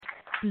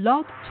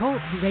Blog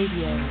Talk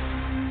Radio.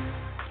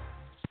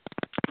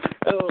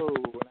 Hello,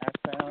 Nats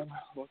fans.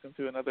 Welcome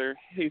to another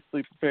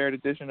hastily prepared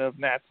edition of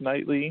Nats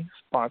Nightly,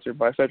 sponsored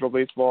by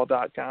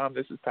FederalBaseball.com.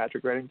 This is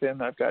Patrick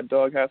Reddington. I've got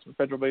Doghouse from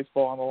Federal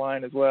Baseball on the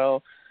line as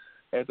well.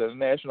 As the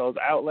Nationals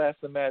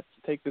outlast the Mets,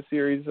 take the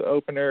series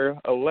opener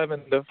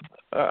 11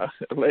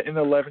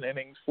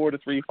 innings,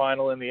 4-3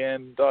 final in the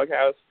end.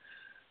 Doghouse,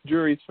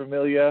 Jeurys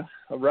Familia,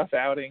 a rough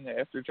outing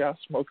after Josh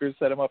Smokers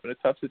set him up in a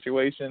tough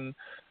situation.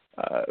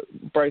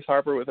 Bryce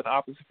Harper with an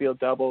opposite field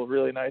double,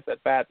 really nice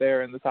at bat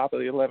there in the top of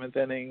the 11th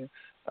inning.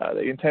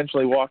 They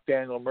intentionally walked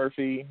Daniel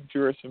Murphy.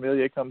 Jeurys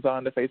Familia comes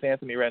on to face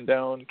Anthony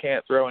Rendon,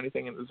 can't throw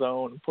anything in the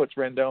zone, puts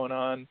Rendon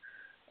on.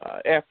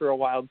 After a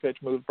wild pitch,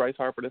 moves Bryce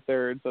Harper to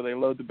third, so they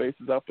load the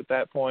bases up at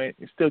that point.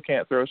 You still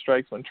can't throw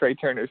strikes when Trey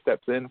Turner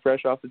steps in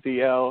fresh off the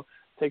DL,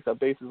 takes a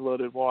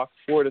bases-loaded walk,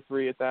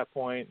 4-3 at that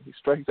point. He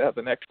strikes out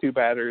the next two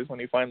batters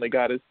when he finally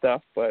got his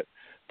stuff, but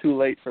too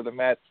late for the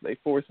Mets. They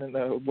force in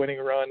the winning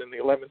run in the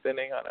 11th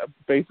inning on a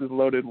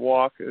bases-loaded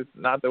walk. It's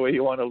not the way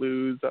you want to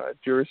lose.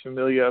 Jeurys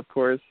Familia, of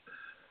course,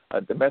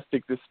 a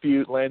domestic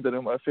dispute landed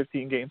him a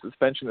 15-game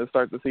suspension to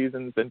start the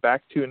season. He's been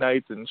back 2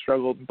 nights and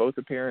struggled in both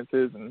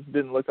appearances and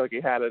didn't look like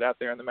he had it out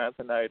there on the mound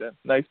tonight. A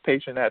nice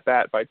patient at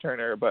bat by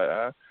Turner,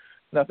 but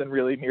nothing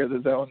really near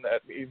the zone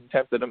that even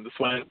tempted him to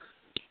swing.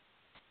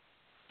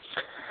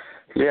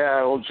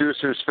 Yeah, well,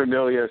 Jeurys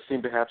Familia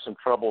seemed to have some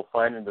trouble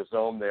finding the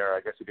zone there.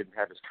 I guess he didn't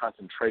have his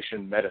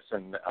concentration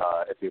medicine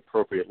at the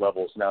appropriate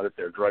levels now that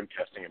they're drug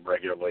testing him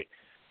regularly.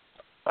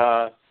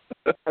 A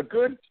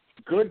good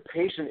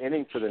patient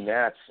inning for the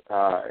Nats.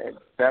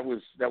 That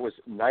was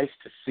nice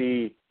to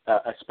see,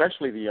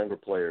 especially the younger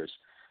players.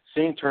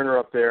 Seeing Turner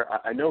up there,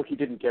 I know he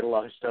didn't get a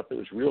lot of stuff that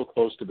was real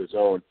close to the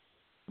zone,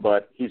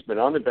 but he's been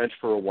on the bench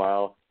for a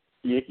while.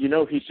 You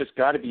know he's just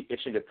got to be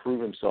itching to prove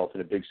himself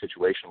in a big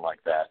situation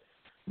like that.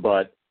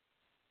 But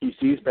he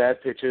sees bad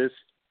pitches,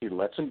 he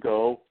lets them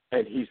go,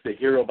 and he's the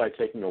hero by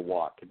taking a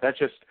walk. That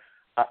just,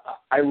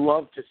 I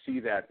love to see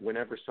that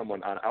whenever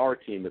someone on our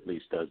team at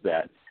least does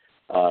that,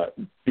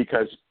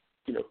 because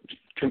you know,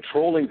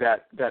 controlling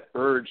that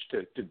urge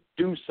to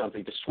do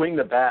something, to swing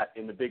the bat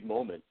in the big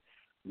moment,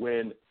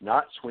 when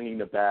not swinging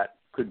the bat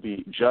could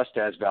be just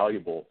as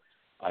valuable,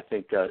 I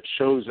think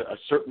shows a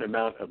certain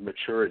amount of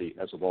maturity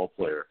as a ball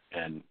player,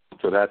 and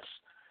so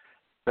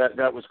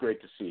that was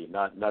great to see.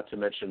 Not to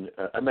mention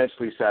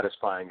immensely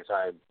satisfying, as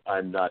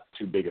I'm not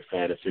too big a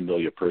fan of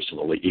Familia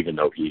personally, even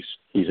though he's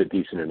a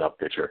decent enough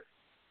pitcher.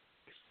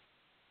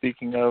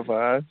 Speaking of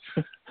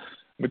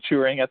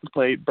maturing at the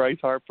plate, Bryce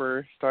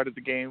Harper started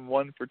the game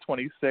 1 for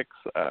 26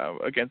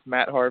 against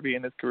Matt Harvey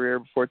in his career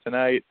before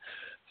tonight.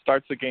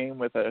 Starts the game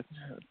with a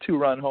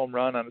 2-run home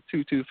run on a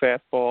 2-2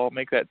 fastball,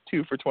 make that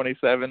 2 for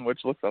 27,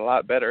 which looks a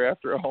lot better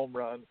after a home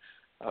run.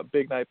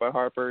 Big night by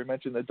Harper. He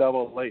mentioned the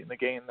double late in the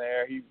game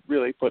there. He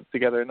really put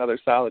together another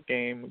solid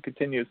game,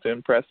 continues to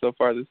impress so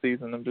far this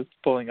season. I'm just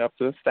pulling up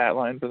the stat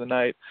line for the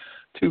night.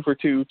 2 for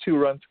 2, 2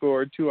 runs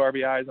scored, 2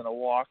 RBIs and a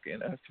walk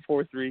in a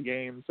 4-3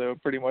 game. So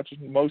pretty much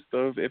most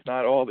of, if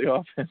not all, the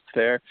offense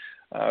there.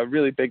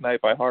 Really big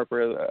night by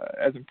Harper.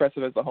 As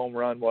impressive as the home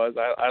run was,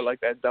 I like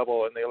that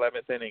double in the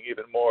 11th inning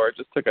even more. It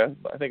just took I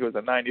think it was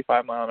a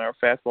 95-mile-an-hour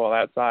fastball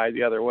outside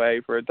the other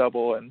way for a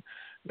double, and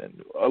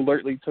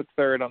alertly took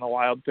third on a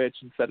wild pitch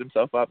and set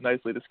himself up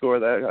nicely to score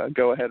that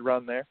go-ahead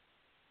run there.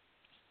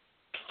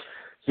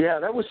 Yeah,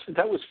 that was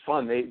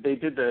fun. They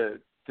did the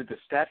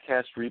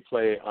StatCast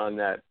replay on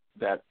that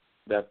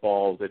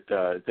ball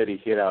that he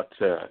hit out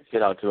to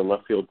the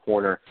left field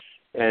corner,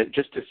 and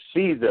just to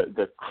see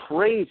the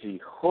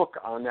crazy hook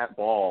on that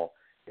ball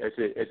as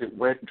it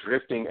went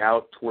drifting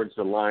out towards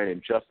the line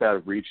and just out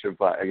of reach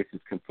of I guess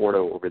it's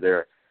Conforto over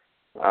there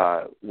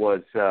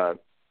was.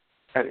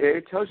 And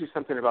it tells you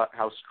something about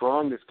how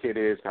strong this kid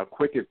is, how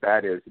quick his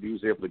bat is, that he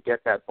was able to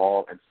get that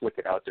ball and flick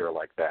it out there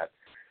like that.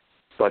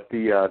 But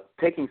the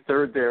taking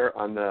third there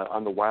on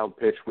the wild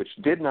pitch, which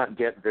did not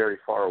get very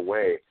far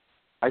away,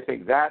 I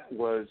think that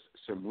was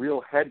some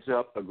real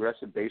heads-up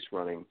aggressive base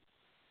running.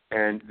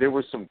 And there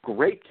was some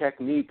great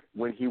technique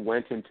when he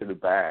went into the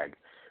bag.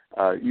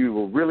 You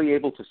were really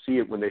able to see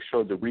it when they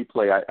showed the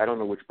replay. I don't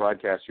know which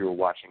broadcast you were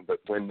watching, but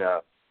when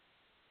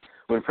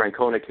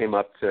Francona came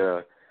up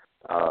to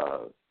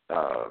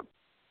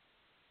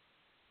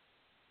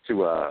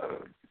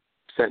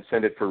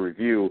send it for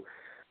review.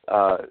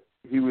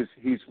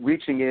 He's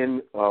reaching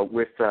in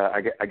with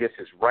I guess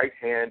his right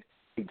hand.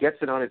 He gets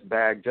it on his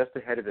bag just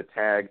ahead of the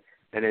tag,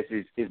 and as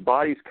his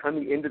body's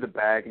coming into the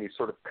bag and he's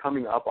sort of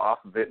coming up off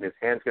of it, and his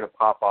hand's going to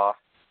pop off,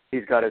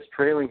 he's got his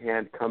trailing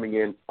hand coming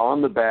in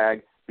on the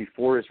bag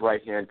before his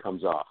right hand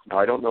comes off. Now,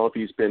 I don't know if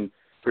he's been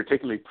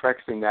particularly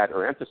practicing that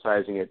or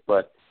emphasizing it,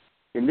 but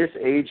in this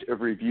age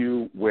of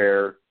review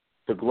where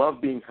the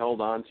glove being held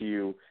onto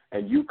you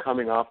and you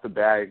coming off the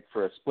bag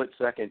for a split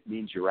second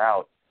means you're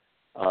out,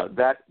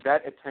 that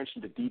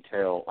attention to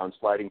detail on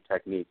sliding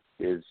technique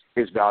is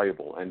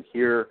valuable. And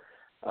here,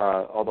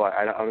 although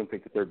I don't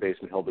think the third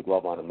baseman held the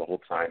glove on him the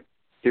whole time,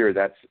 here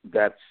that's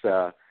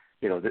the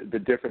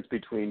difference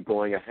between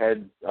going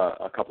ahead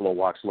a couple of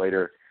walks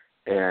later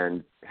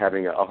and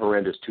having a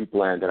horrendous two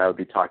blend, and I would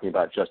be talking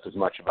about just as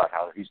much about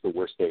how he's the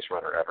worst base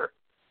runner ever.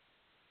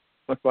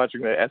 I was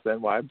watching the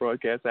SNY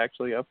broadcast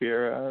actually up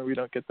here. We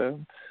don't get the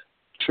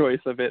choice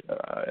of it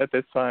at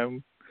this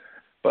time,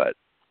 but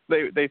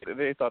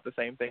they thought the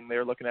same thing. They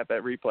were looking at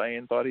that replay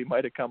and thought he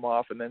might have come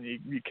off, and then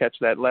you catch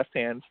that left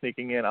hand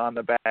sneaking in on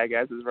the bag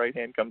as his right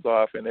hand comes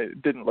off, and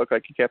it didn't look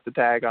like he kept the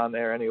tag on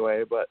there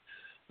anyway, but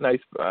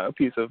nice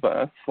piece of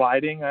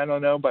sliding, I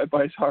don't know, by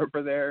Bryce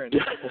Harper there, and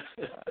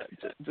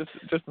just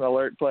an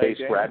alert play.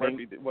 Base running.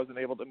 Murphy wasn't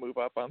able to move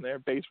up on there.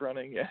 Base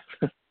running, yeah.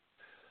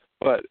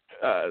 But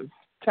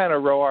Tanner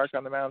Roark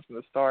on the mound from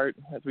the start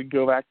as we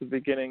go back to the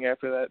beginning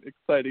after that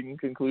exciting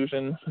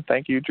conclusion.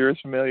 Thank you, Jeurys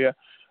Familia.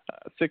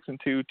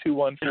 6-2,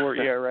 2.14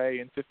 ERA,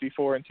 and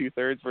 54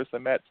 2/3 versus the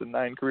Mets in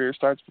 9 career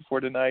starts before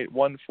tonight.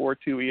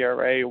 1.42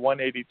 ERA,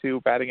 182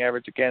 batting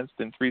average against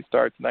in 3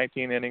 starts,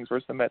 19 innings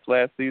versus the Mets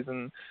last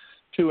season.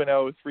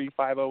 2-0,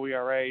 3.50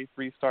 ERA,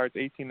 3 starts,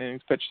 18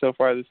 innings pitched so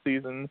far this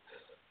season.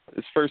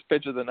 His first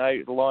pitch of the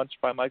night, launched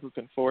by Michael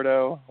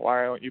Conforto.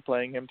 Why aren't you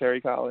playing him, Terry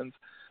Collins?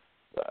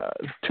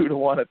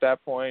 2-1 at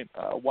that point.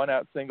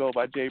 1-out single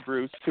by Jay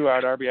Bruce.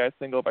 2-out RBI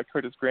single by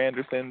Curtis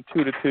Granderson.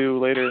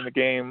 2-2 later in the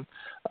game.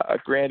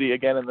 Grandy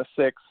again in the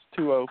 6th.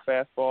 2-0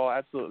 fastball.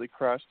 Absolutely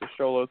crushed. A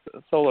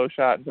solo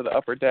shot into the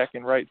upper deck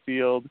in right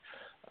field.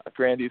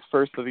 Grandy's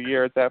first of the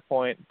year at that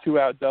point.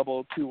 2-out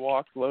double. 2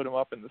 walks. Load him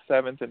up in the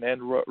 7th and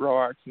end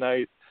Roark's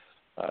night.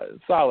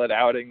 Solid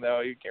outing,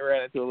 though. He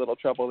ran into a little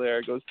trouble there.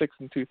 It goes 6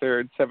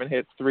 2/3, 7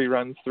 hits, 3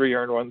 runs, 3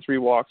 earned runs, 3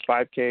 walks,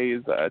 5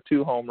 Ks,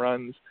 2 home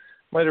runs.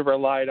 Might have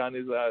relied on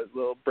his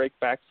little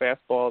break-back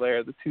fastball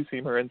there, the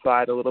two-seamer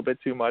inside a little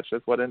bit too much.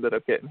 That's what ended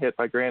up getting hit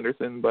by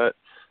Granderson. But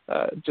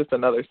just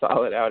another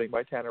solid outing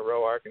by Tanner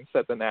Roark and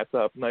set the Nats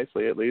up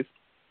nicely at least.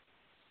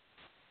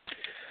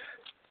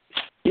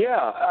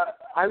 Yeah,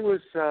 I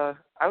was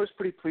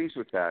pretty pleased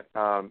with that.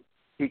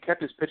 He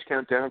kept his pitch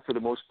count down for the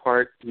most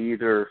part. He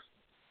either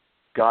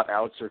got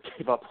outs or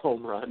gave up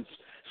home runs,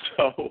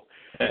 so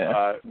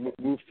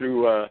moved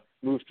through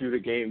the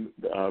game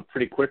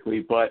pretty quickly.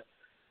 But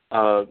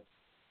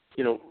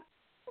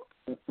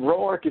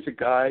Roark is a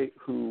guy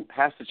who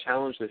has to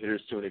challenge the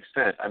hitters to an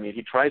extent. I mean,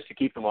 he tries to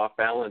keep them off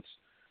balance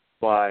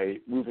by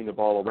moving the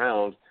ball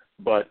around,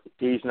 but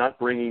he's not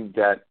bringing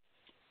that,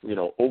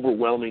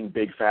 overwhelming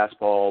big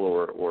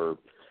fastball or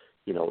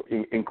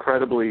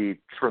incredibly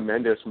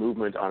tremendous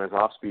movement on his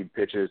off-speed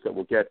pitches that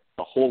will get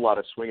a whole lot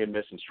of swing and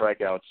miss and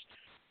strikeouts.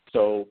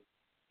 So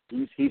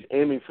he's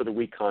aiming for the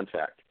weak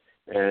contact.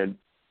 And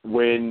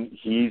when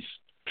he's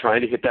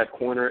trying to hit that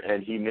corner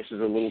and he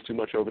misses a little too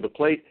much over the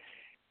plate,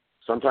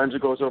 sometimes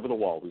it goes over the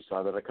wall. We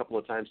saw that a couple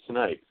of times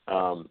tonight.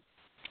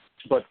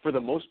 But for the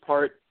most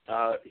part,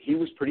 he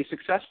was pretty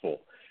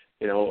successful.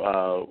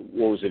 What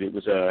was it? It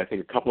was, I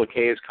think, a couple of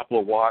Ks, a couple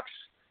of walks.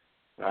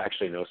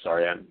 Actually, no,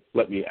 sorry.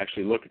 Let me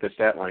actually look at the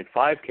stat line.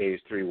 5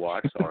 Ks, 3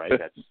 walks. All right,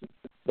 that's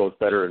both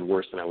better and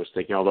worse than I was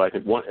thinking, although I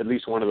think at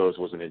least one of those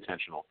wasn't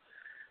intentional.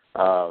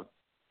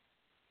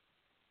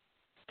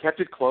 Kept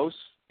it close.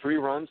 3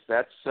 runs,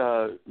 that's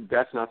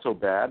not so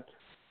bad.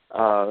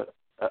 A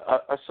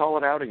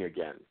solid outing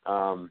again.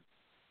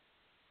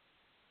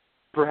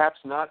 Perhaps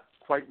not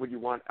quite what you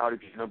want out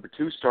of your number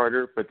 2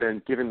 starter, but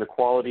then given the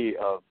quality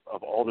of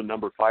all the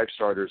number 5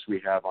 starters we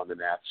have on the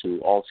Nats, who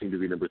all seem to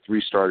be number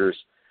 3 starters,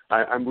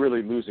 I'm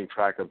really losing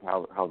track of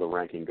how the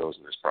ranking goes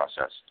in this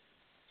process.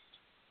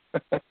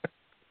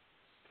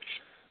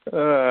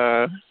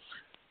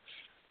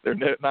 They're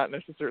not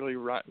necessarily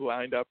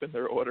lined up in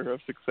their order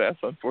of success,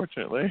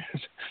 unfortunately.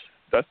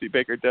 Dusty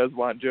Baker does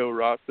want Joe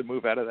Ross to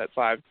move out of that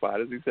 5 spot,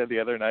 as he said the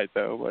other night,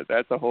 though, but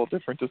that's a whole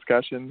different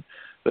discussion.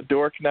 The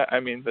dark night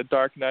on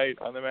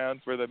the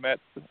mound for the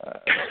Mets.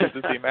 Good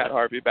to see Matt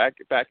Harvey back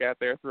out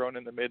there throwing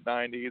in the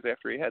mid-90s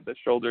after he had the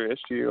shoulder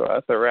issue,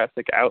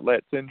 thoracic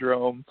outlet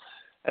syndrome.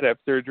 Had to have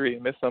surgery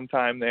and missed some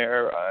time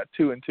there.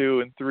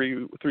 2-2 and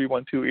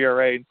 3.12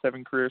 ERA and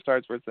 7 career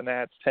starts versus the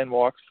Nats. 10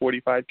 walks,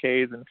 45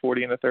 Ks, and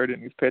 40 1/3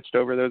 innings pitched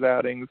over those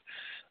outings.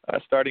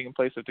 Starting in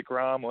place of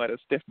DeGrom, who had a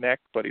stiff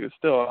neck, but he was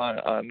still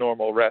on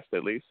normal rest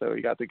at least, so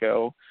he got to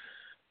go.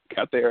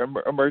 Got their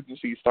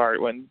emergency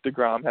start when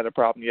DeGrom had a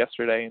problem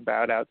yesterday and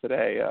bowed out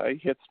today. He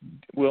hits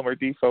Wilmer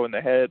Defoe in the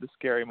head, a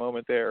scary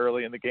moment there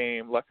early in the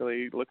game.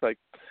 Luckily, it looked like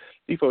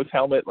Defoe's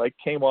helmet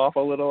came off a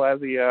little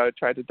as he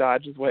tried to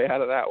dodge his way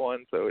out of that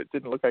one, so it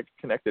didn't look like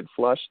a connected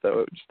flush, though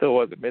it still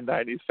was a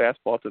mid-90s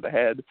fastball to the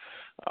head.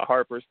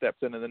 Harper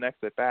steps in the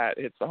next at-bat,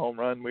 hits the home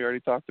run we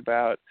already talked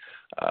about.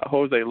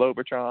 Jose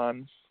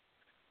Lobaton,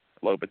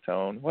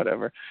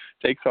 whatever,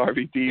 takes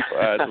Harvey deep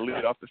to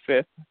lead off the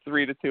 5th,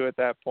 3-2 at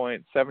that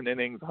point, 7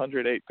 innings,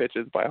 108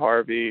 pitches by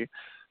Harvey.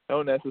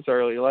 Don't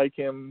necessarily like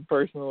him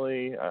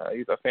personally.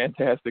 He's a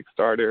fantastic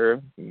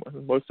starter.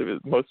 Most of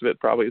it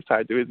probably is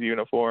tied to his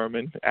uniform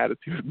and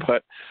attitude,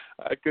 but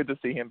good to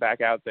see him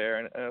back out there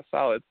and a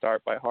solid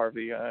start by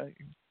Harvey.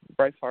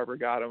 Bryce Harper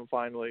got him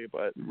finally,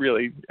 but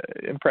really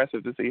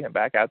impressive to see him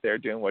back out there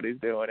doing what he's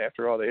doing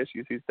after all the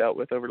issues he's dealt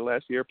with over the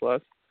last year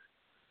plus.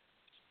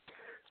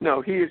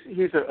 No, he's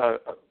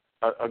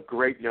a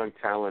great young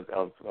talent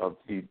of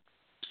the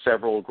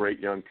several great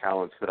young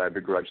talents that I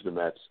begrudge the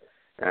Mets.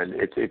 And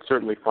it's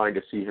certainly fine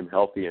to see him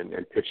healthy and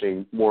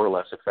pitching more or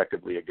less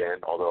effectively again,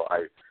 although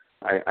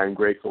I'm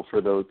grateful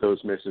for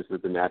those misses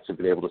that the Nats have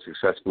been able to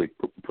successfully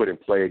put in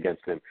play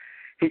against him.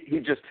 He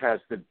just has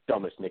the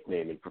dumbest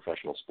nickname in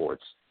professional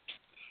sports.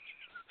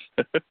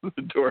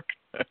 The Dork.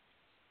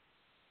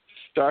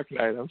 Dark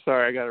Knight. I'm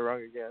sorry, I got it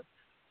wrong again.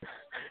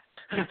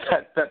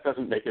 That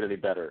doesn't make it any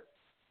better.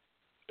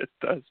 It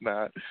does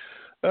not.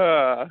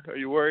 Are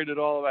you worried at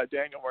all about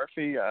Daniel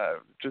Murphy?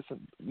 Just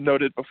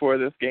noted before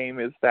this game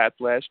his stats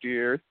last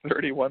year: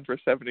 31 for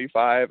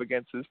 75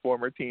 against his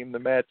former team, the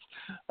Mets.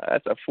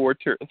 That's a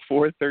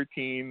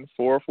 413,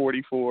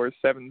 444,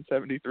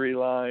 773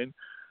 line.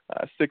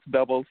 6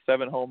 doubles,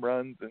 7 home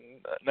runs in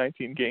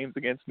 19 games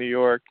against New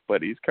York,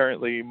 but he's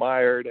currently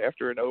mired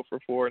after an 0 for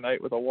 4 night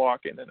with a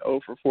walk and an 0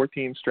 for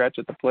 14 stretch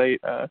at the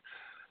plate.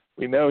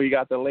 We know he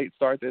got the late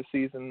start this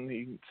season.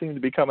 He seemed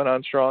to be coming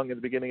on strong at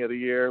the beginning of the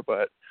year,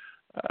 but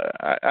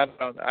I don't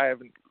know. I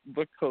haven't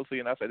looked closely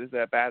enough at his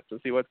at-bats to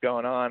see what's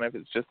going on, if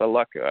it's just a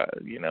luck,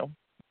 the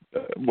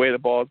way the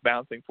ball is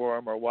bouncing for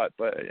him or what,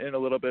 but in a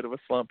little bit of a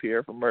slump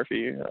here from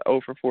Murphy,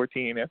 0 for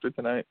 14 after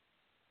tonight.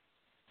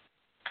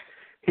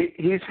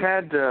 He's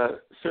had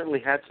certainly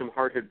had some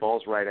hard hit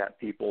balls right at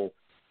people.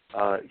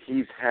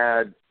 He's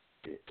had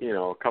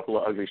a couple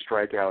of ugly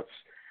strikeouts.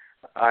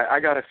 I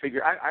got to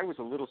figure. I was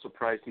a little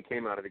surprised he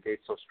came out of the gate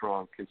so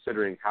strong,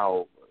 considering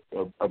how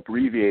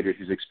abbreviated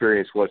his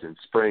experience was in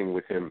spring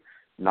with him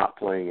not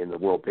playing in the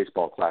World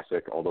Baseball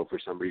Classic, although for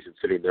some reason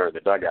sitting there in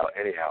the dugout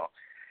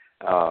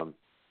anyhow.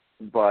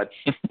 But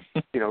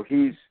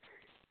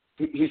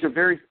he's a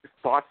very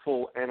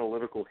thoughtful,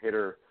 analytical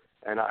hitter.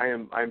 And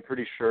I'm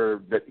pretty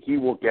sure that he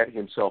will get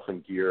himself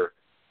in gear.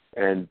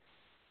 And,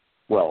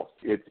 well,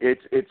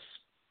 it's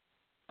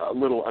a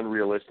little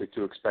unrealistic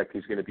to expect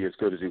he's going to be as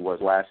good as he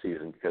was last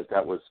season, because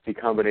that was the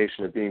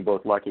combination of being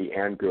both lucky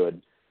and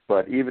good.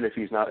 But even if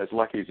he's not as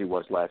lucky as he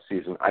was last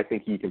season, I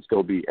think he can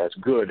still be as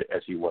good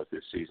as he was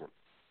this season,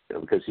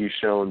 because he's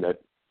shown that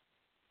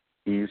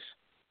he's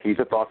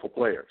a thoughtful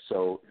player.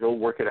 So he'll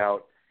work it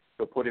out,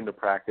 he'll put into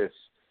practice,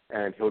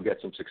 and he'll get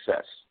some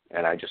success.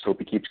 And I just hope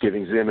he keeps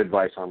giving Zim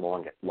advice on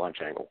launch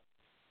angle.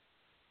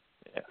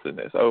 Yes, and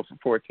this 0 for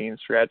 14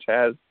 stretch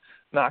has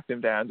knocked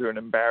him down to an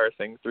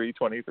embarrassing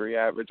 323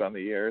 average on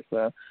the year.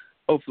 So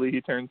hopefully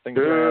he turns things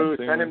around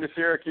soon. Send him to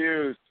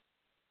Syracuse.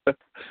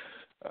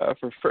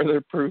 For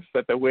further proof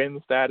that the win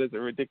stat is a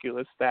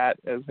ridiculous stat,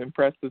 as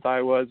impressed as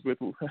I was with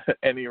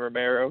Enny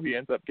Romero, he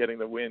ends up getting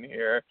the win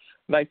here.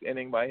 Nice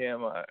inning by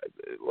him.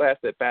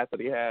 Last at-bat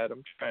that he had,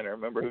 I'm trying to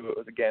remember who it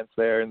was against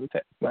there in the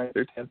 9th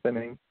or 10th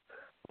inning.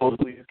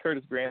 Supposedly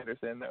Curtis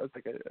Granderson. That was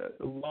like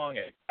a long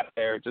at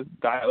there, just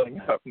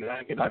dialing up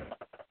 99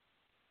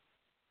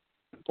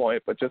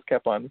 point, but just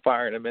kept on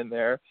firing him in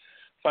there.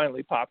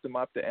 Finally popped him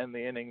up to end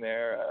the inning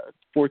there.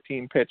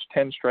 14 pitch,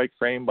 10 strike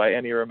frame by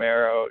Enny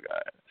Romero.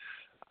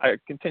 I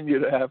continue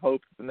to have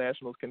hope that the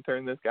Nationals can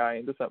turn this guy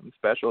into something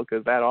special,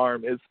 because that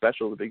arm is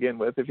special to begin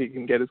with if he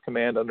can get his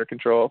command under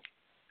control.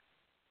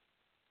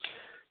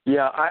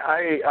 Yeah,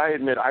 I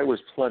admit I was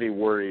plenty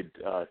worried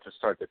to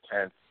start the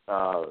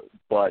 10th,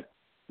 but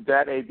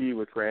that AB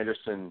with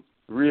Granderson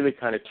really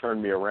kind of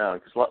turned me around,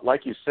 because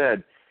like you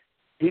said,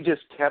 he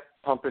just kept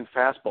pumping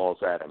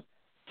fastballs at him,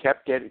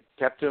 kept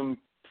him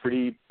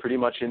pretty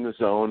much in the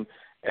zone,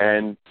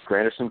 and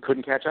Granderson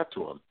couldn't catch up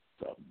to him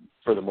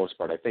for the most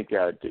part. I think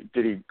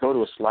did he go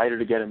to a slider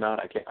to get him out?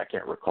 I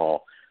can't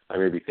recall. I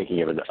may be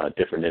thinking of a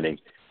different inning,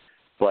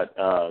 but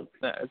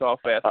it's all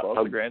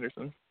fastballs to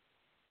Granderson.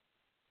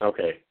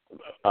 Okay,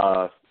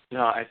 no,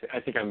 I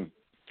think I'm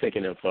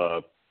thinking of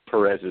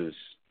Perez's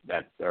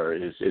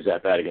his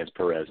at bat against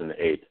Perez in the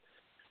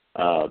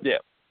 8th. Yeah,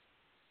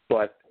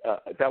 but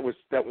that was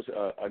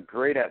a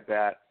great at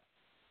bat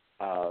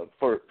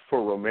for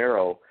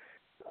Romero.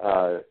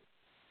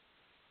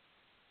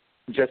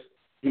 Just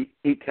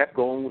he kept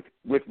going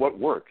with what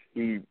worked.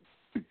 He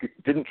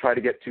didn't try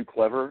to get too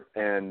clever,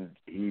 and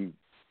he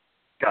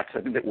got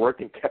something that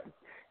worked and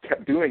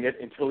kept doing it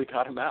until he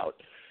got him out,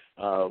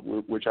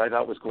 which I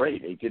thought was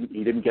great. He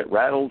didn't get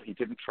rattled. He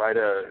didn't try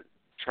to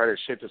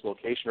shift his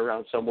location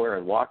around somewhere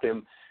and walk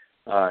him.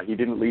 He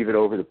didn't leave it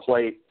over the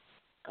plate.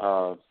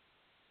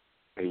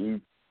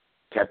 He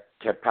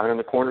kept pounding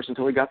the corners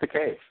until he got the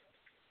K.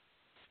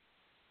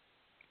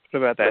 What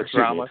about that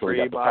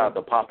drama-free bottom?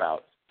 The pop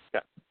out.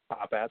 Yeah,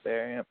 pop out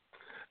there,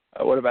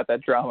 yeah. What about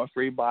that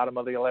drama-free bottom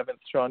of the 11th?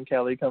 Sean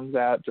Kelly comes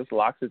out, just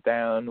locks it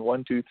down,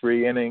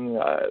 1-2-3 inning.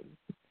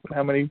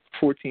 How many?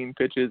 14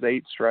 pitches,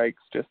 8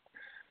 strikes, just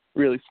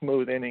really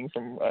smooth inning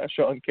from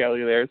Sean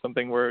Kelly there,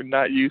 something we're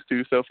not used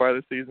to so far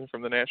this season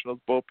from the Nationals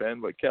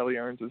bullpen, but Kelly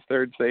earns his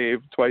 3rd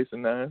save twice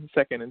in the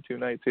 2nd and 2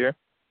 nights here.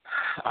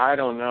 I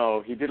don't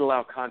know. He did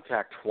allow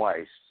contact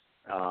twice,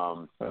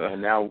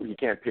 and now he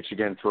can't pitch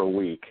again for a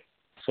week.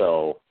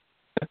 So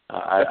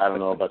I don't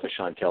know about the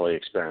Sean Kelly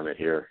experiment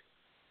here.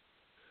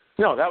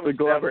 No, that was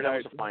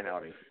a fine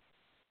outing.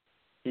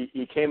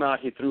 He came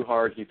out, he threw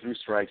hard, he threw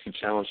strikes, he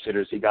challenged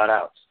hitters, he got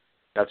outs.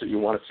 That's what you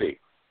want to see.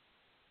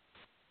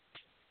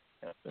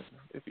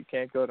 If he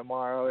can't go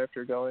tomorrow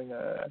after going,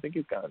 I think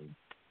he's gone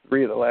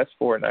 3 of the last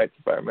 4 nights,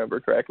 if I remember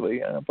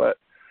correctly. But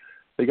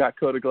they got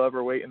Coda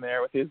Glover waiting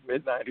there with his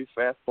mid-90s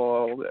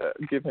fastball,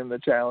 give him the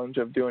challenge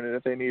of doing it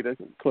if they need a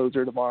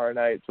closer tomorrow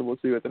night. So we'll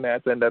see what the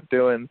Nats end up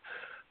doing.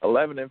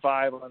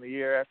 11-5 on the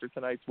year after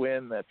tonight's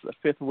win. That's the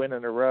 5th win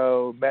in a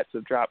row. Mets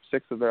have dropped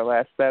 6 of their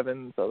last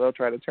 7, so they'll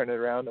try to turn it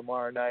around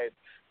tomorrow night.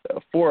 A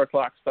 4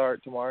 o'clock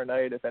start tomorrow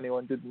night, if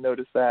anyone didn't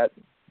notice that.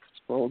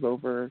 Scrolls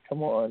over.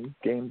 Come on,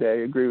 game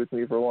day. Agree with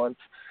me for once.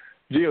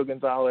 Gio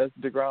Gonzalez,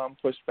 DeGrom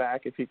pushed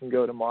back if he can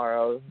go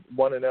tomorrow.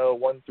 1-0,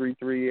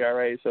 1.33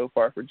 ERA so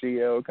far for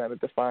Gio, kind of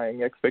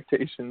defying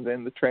expectations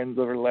and the trends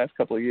over the last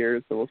couple of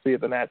years. So we'll see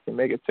if the Nats can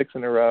make it 6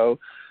 in a row.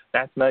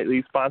 Nats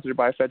Nightly, sponsored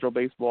by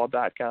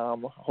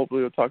FederalBaseball.com.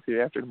 Hopefully we'll talk to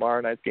you after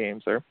tomorrow night's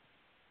game, sir.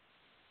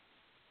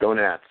 Go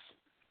Nats.